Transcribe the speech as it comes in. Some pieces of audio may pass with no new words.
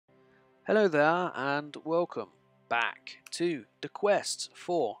Hello there, and welcome back to the quest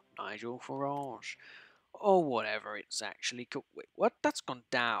for Nigel Farage, or whatever it's actually called. Wait, what? That's gone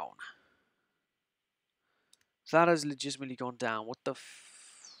down. That has legitimately gone down. What the what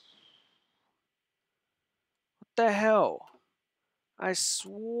the hell? I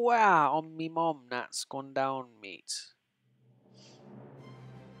swear on me mom that's gone down, mate.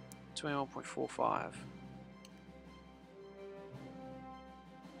 21.45.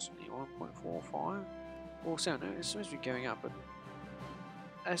 21.45? Well, so no, it's supposed to be going up, but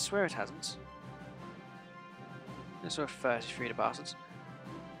I swear it hasn't. It's worth 33 the bastards.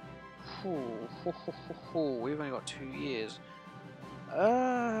 We've only got 2 years.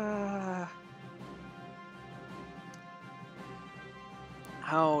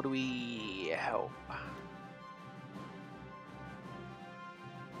 How do we help?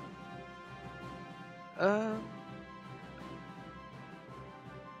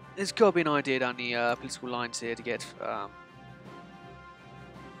 There's got to be an idea down the political lines here to get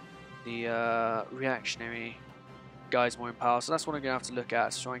the reactionary guys more in power. So that's what I'm going to have to look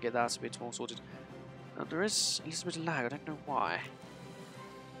at to try and get that a bit more sorted. There is at least a bit of lag. I don't know why.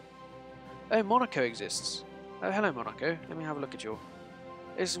 Oh, Monaco exists. Oh, hello, Monaco. Let me have a look at you.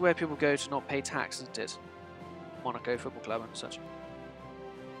 This is where people go to not pay tax, isn't it? Monaco Football Club and such.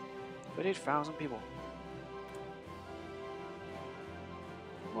 38,000 people.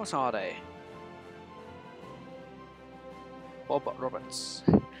 What are they? Bob Roberts.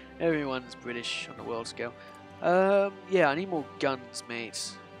 Everyone's British on the world scale. Yeah, I need more guns,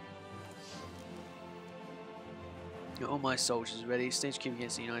 mate. Got all my soldiers ready. Stage coup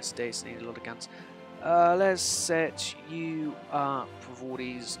against the United States. Need a lot of guns. Let's set you up with all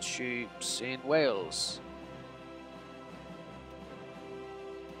these troops in Wales.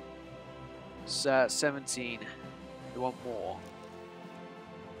 So 17. We want more.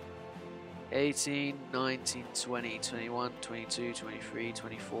 18, 19, 20, 21, 22, 23,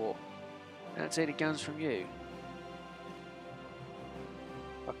 24. Can I take the guns from you?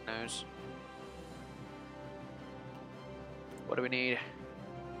 Fuck knows. What do we need?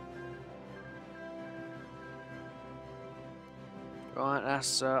 Right,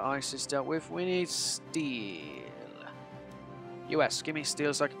 that's ISIS dealt with. We need steel. US, give me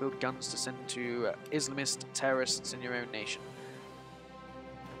steel so I can build guns to send to Islamist terrorists in your own nation.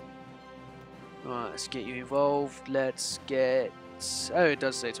 Right, let's get you involved. Let's get... Oh, it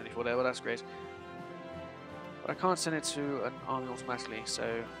does say 24 there, well that's great. But I can't send it to an army automatically, so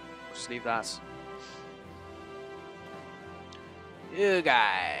we'll just leave that. You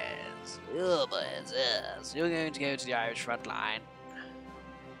guys, you boys, yes, you're going to go to the Irish front line.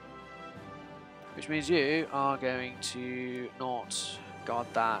 Which means you are going to not guard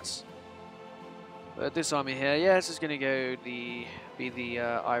that. But this army here, yes, is going to go be the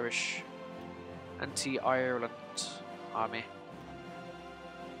Irish anti-Ireland army.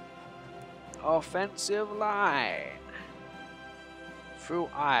 Offensive line through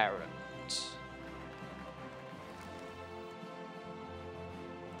Ireland.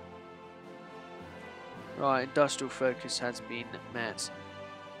 Right, industrial focus has been met.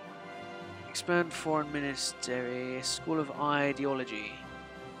 Expand foreign ministry, school of ideology.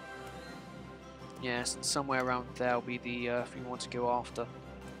 Yes, and somewhere around there will be the thing we want to go after.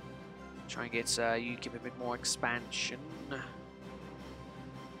 Try and get UKIP a bit more expansion.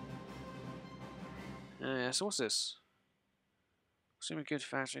 Yeah, so what's this? Assuming good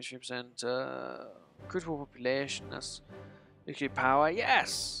factory 3%. Critical population, that's nuclear power,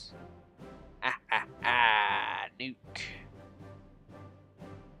 yes! Nuke.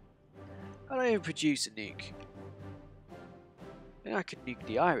 I don't even produce a nuke. Then I could nuke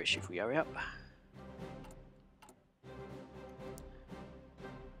the Irish if we hurry up.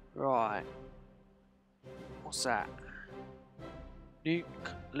 Right. What's that?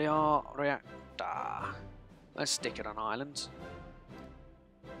 Nuclear reactor. Let's stick it on Ireland.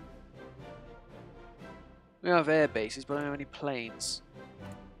 We have air bases, but I don't have any planes.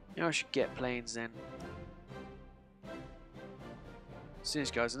 You know, I should get planes then. See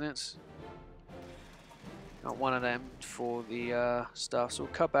these guys, isn't it? Got one of them for the stuff, so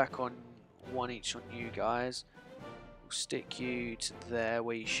we'll cut back on one each on you guys. We'll stick you to there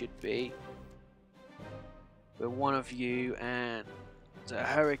where you should be. We're one of you and a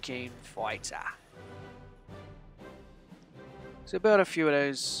Hurricane Fighter. So build a few of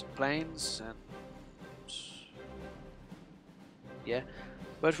those planes and yeah,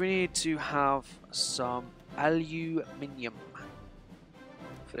 but we need to have some aluminium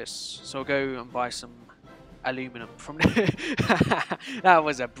for this. So I'll go and buy some aluminum from that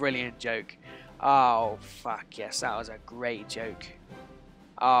was a brilliant joke. Oh fuck yes, that was a great joke.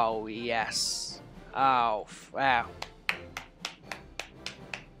 Oh, yes. Oh, wow.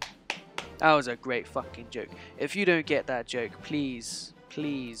 That was a great fucking joke. If you don't get that joke, please,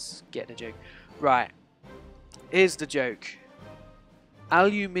 please get the joke. Right. Here's the joke.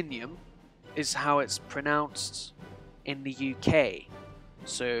 Aluminium is how it's pronounced in the UK.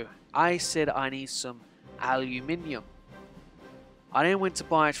 So I said I need some aluminium. I then went to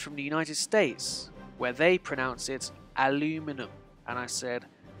buy it from the United States, where they pronounce it aluminum. And I said,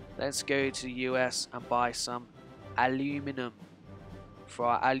 let's go to the US and buy some aluminum for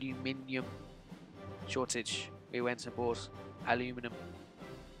our aluminium shortage. We went and bought aluminum.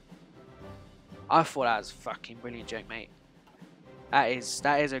 I thought that was a fucking brilliant joke, mate. That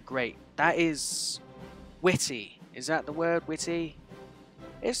is a great. That is witty. Is that the word, witty?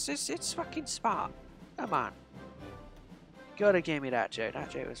 It's fucking smart. Come on. Gotta give me that joke. That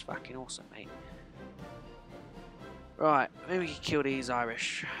joke was fucking awesome, mate. Right, maybe we can kill these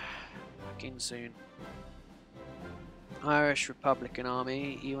Irish fucking soon. Irish Republican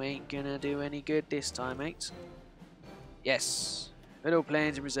Army, you ain't gonna do any good this time, mate. Yes. Middle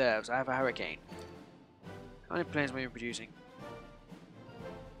planes and reserves. I have a hurricane. How many planes am I producing?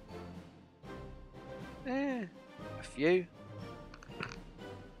 A few.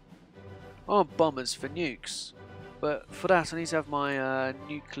 I want bombers for nukes. But for that I need to have my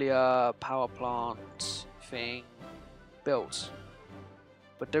nuclear power plant thing built.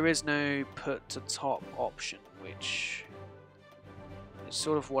 But there is no put to top option, which is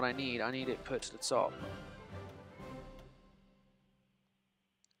sort of what I need. I need it put to the top.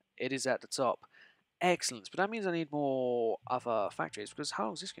 It is at the top. Excellent. But that means I need more other factories, because how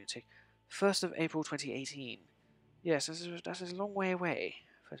long is this going to take? 1st of April 2018. Yes, that's a long way away.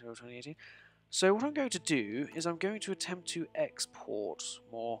 1st of April 2018. So what I'm going to do is I'm going to attempt to export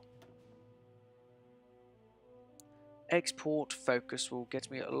more. Export focus will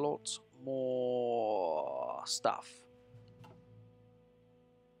get me a lot more stuff.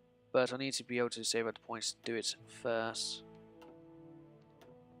 But I need to be able to save up the points to do it first.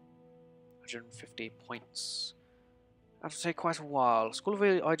 150 points. That'll take quite a while. School of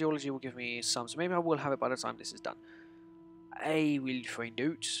Ideology will give me some, so maybe I will have it by the time this is done. I will find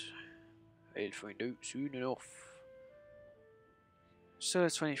out. I'll find out soon enough. So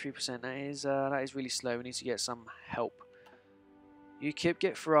that's 23%. That is really slow. We need to get some help. UKIP,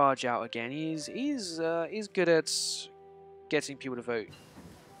 get Farage out again. He's good at getting people to vote.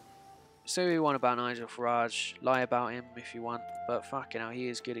 Say what you want about Nigel Farage, lie about him if you want, but fucking hell, he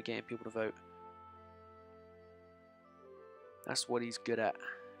is good at getting people to vote. That's what he's good at.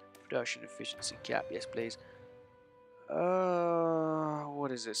 Production efficiency cap, yes please.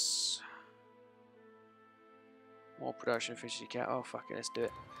 What is this? More production efficiency cap. Oh fuck it, let's do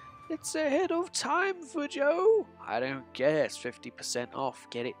it. It's ahead of time for Joe. I don't care. It's 50% off.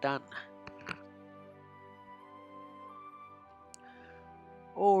 Get it done.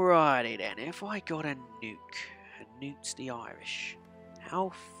 Alrighty then. If I got a nuke and nuked the Irish,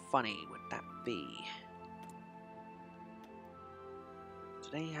 how funny would that be? Do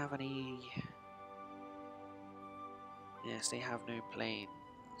they have any? Yes, they have no planes.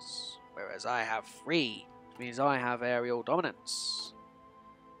 Whereas I have 3. Which means I have aerial dominance.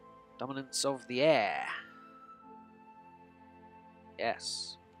 Dominance of the air.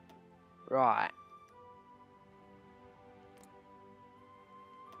 Yes. Right.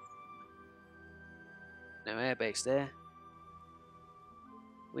 No airbase there.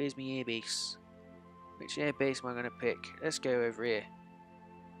 Where's my airbase? Which airbase am I going to pick? Let's go over here.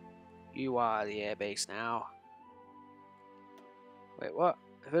 You are the airbase now. Wait, what?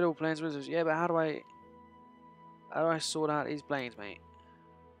 If it all planes was yeah, but how do I sort out these planes, mate?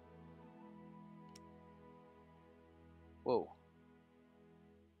 Whoa.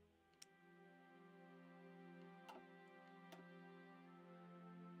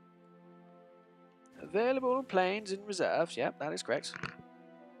 Available planes in reserves. Yep, that is correct.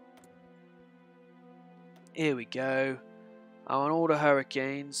 Here we go. I want all the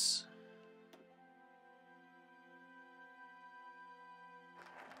hurricanes.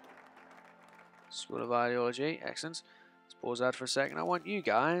 School of Ideology. Excellent. Let's pause that for a second. I want you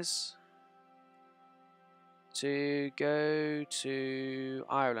guys to go to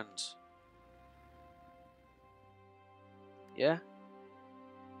Ireland. Yeah?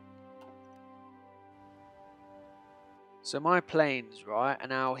 So my planes, right, are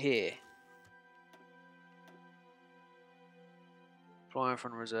now here. Flying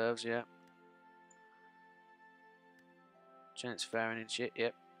from reserves, yeah. Transferring and shit,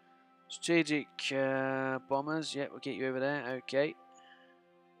 yep. Strategic bombers, yep, we'll get you over there, okay.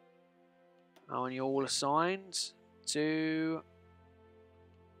 I want you all assigned to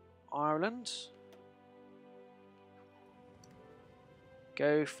Ireland.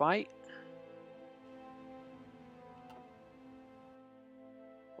 Go fight.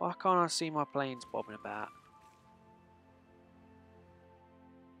 Why can't I see my planes bobbing about?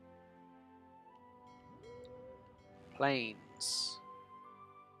 Planes.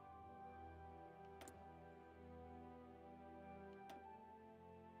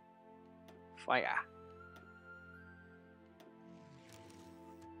 Fire.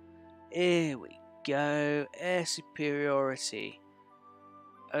 Here we go. Air superiority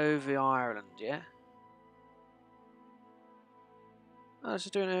over Ireland, yeah? Oh, it's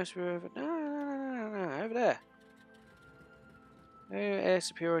just doing air superiority over... No, over there. Air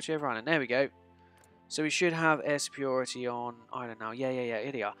superiority over Ireland. There we go. So we should have air superiority on Ireland now. Yeah,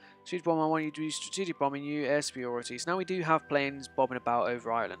 here they are. Strategic bomb, I want you to do strategic bombing, you air superiority. So now we do have planes bobbing about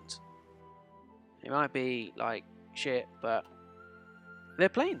over Ireland. It might be, like, shit, but they're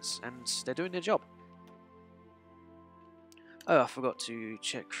planes, and they're doing their job. Oh, I forgot to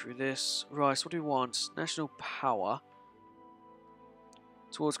check through this. Right, so what do we want? National power.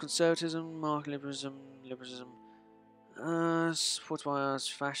 Towards conservatism, market liberalism, supported by us,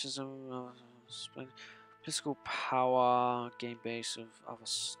 fascism, political power, game base of other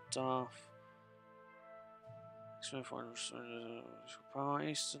stuff. Power,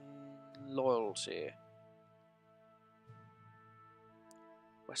 Eastern loyalty.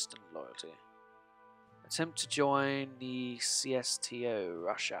 Western loyalty. Attempt to join the CSTO,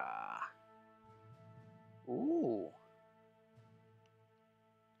 Russia. Ooh.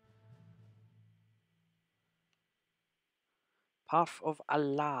 Path of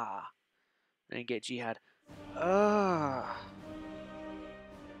Allah. And get jihad. Ah.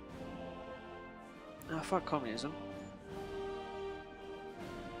 Oh, fuck communism.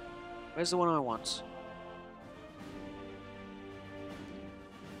 Where's the one I want?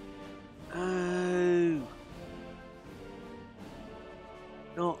 Oh.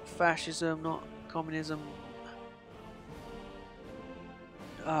 Not fascism, not communism.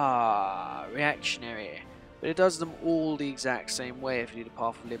 Ah, reactionary. But it does them all the exact same way if you do the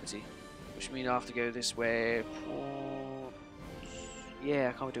Path of Liberty. Which means I have to go this way.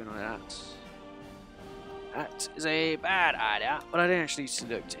 Yeah, I can't be doing all that. That is a bad idea. But I didn't actually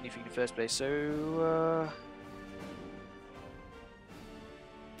select anything in the first place, so...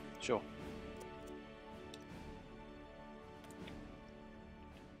 Sure.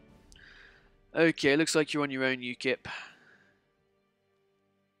 Okay, looks like you're on your own, UKIP.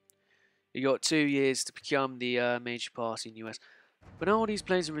 You got 2 years to become the major party in the US. But now all these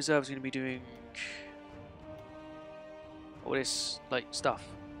planes and reserves are going to be doing all this, like, stuff.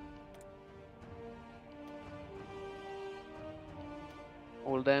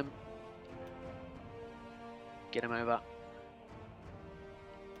 All of them. Get them over.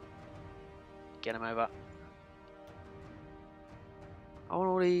 Get them over. I want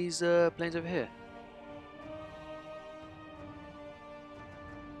all these planes over here.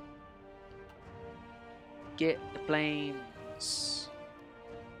 Get the planes.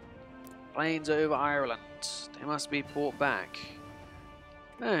 Planes over Ireland. They must be brought back.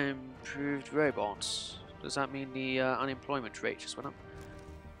 Improved robots. Does that mean the unemployment rate just went up?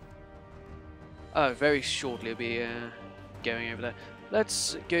 Oh, very shortly it'll be going over there.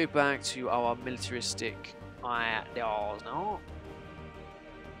 Let's go back to our militaristic ideals now.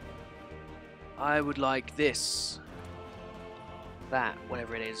 I would like this. That,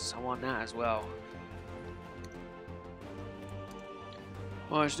 whatever it is. I want that as well.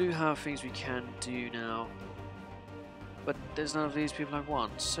 Well, I do have things we can do now. But there's none of these people I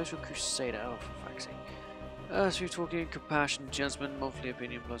want. Social Crusader, oh for fuck's sake. So we're talking compassion, gentleman, monthly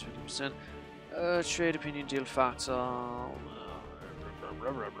opinion plus 50%. Trade opinion deal factor.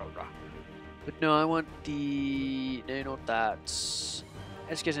 But no, I want the... No, not that.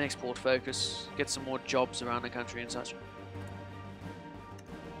 Let's get an export focus. Get some more jobs around the country and such.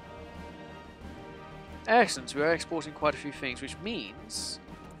 Excellent, we are exporting quite a few things, which means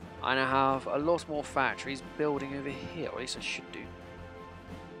I now have a lot more factories building over here, or at least I should do.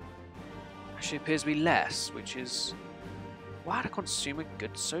 Actually, it appears to be less, which is... Why are the consumer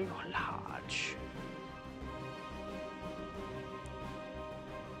goods so large?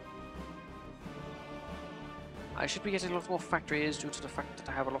 I should be getting a lot more factories due to the fact that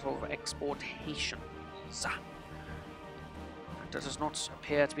I have a lot of exportations. That does not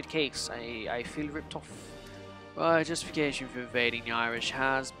appear to be the case. I feel ripped off. Right, justification for invading the Irish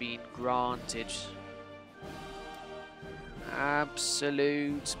has been granted.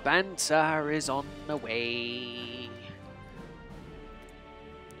 Absolute banter is on the way.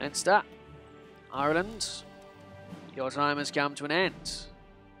 Next up, Ireland, your time has come to an end.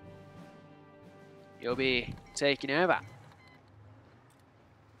 You'll be taking over.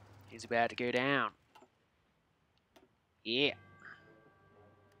 He's about to go down. Yeah.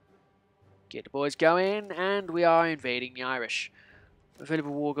 Get the boys going, and we are invading the Irish.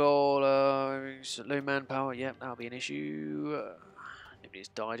 Available war goal, low manpower, yep, that'll be an issue. Nobody's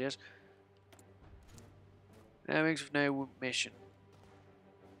died yet. Airwings with no mission.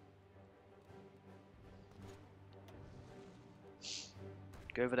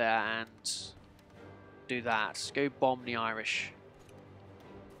 Go over there and do that. Go bomb the Irish.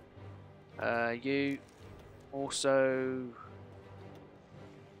 You also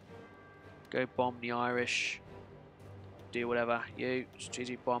go bomb the Irish. Do whatever. You,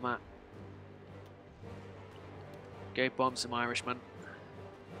 strategic bomber. Go bomb some Irishmen.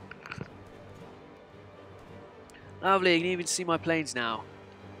 Lovely, you can even see my planes now.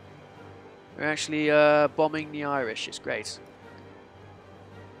 We're actually bombing the Irish, it's great.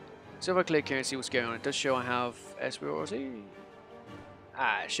 So if I click here and see what's going on, it does show I have air superiority.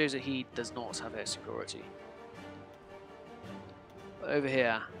 Ah, it shows that he does not have air superiority. But over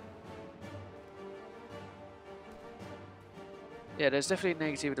here. Yeah, there's definitely a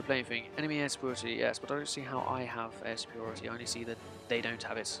negative with the plane thing. Enemy air superiority, yes, but I don't see how I have air superiority. I only see that they don't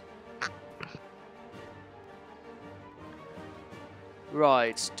have it.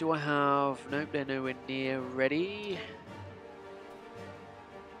 Right, do I have... Nope, they're nowhere near ready.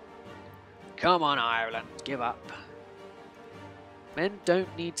 Come on, Ireland, give up. Men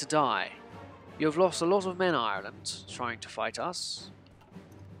don't need to die. You have lost a lot of men, Ireland, trying to fight us.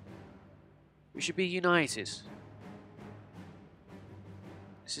 We should be united.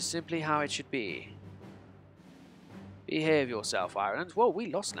 This is simply how it should be. Behave yourself, Ireland. Whoa, we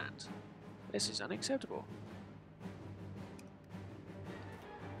lost land. This is unacceptable.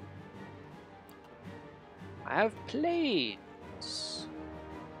 I have planes.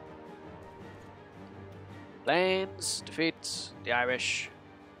 Planes, defeat the Irish.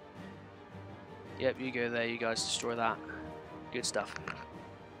 Yep, you go there, you guys destroy that. Good stuff.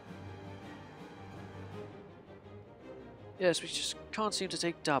 Yes, we just can't seem to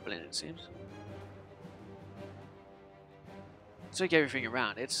take Dublin, it seems. Take everything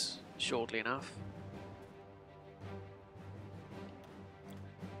around it, shortly enough.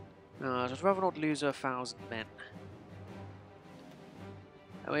 I'd rather not lose 1,000 men.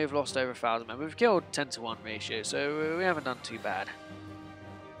 And we have lost over 1,000 men. We've killed 10-to-1 ratio, so we haven't done too bad.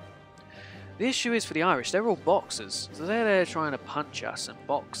 The issue is for the Irish, they're all boxers. So they're there trying to punch us and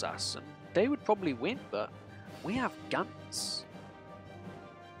box us, and they would probably win, but we have guns.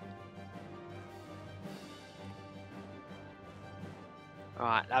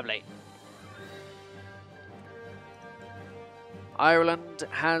 Alright, lovely. Ireland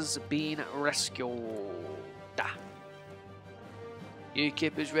has been rescued.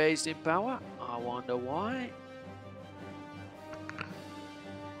 UKIP is raised in power. I wonder why.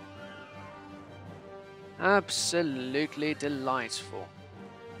 Absolutely delightful.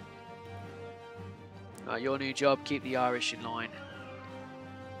 Your new job, keep the Irish in line.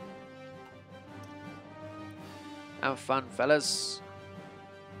 Have fun, fellas.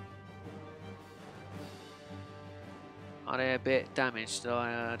 Are they a bit damaged? Did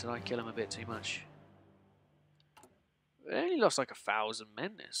I kill them a bit too much? They only lost like 1,000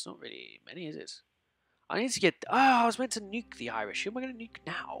 men. It's not really many, is it? I need to get... Oh, I was meant to nuke the Irish. Who am I going to nuke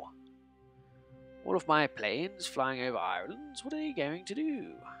now? All of my planes flying over Ireland. What are they going to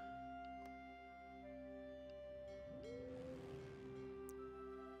do?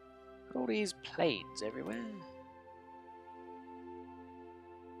 Got all these planes everywhere.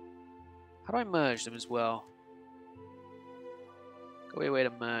 How do I merge them as well? Got to be a way to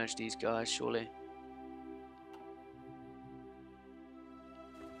merge these guys, surely.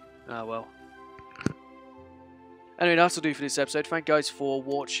 Oh well. Anyway, that'll do for this episode. Thank you guys for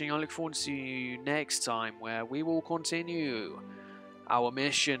watching. I look forward to seeing you next time, where we will continue our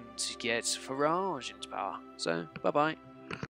mission to get Farage into power. So, bye-bye.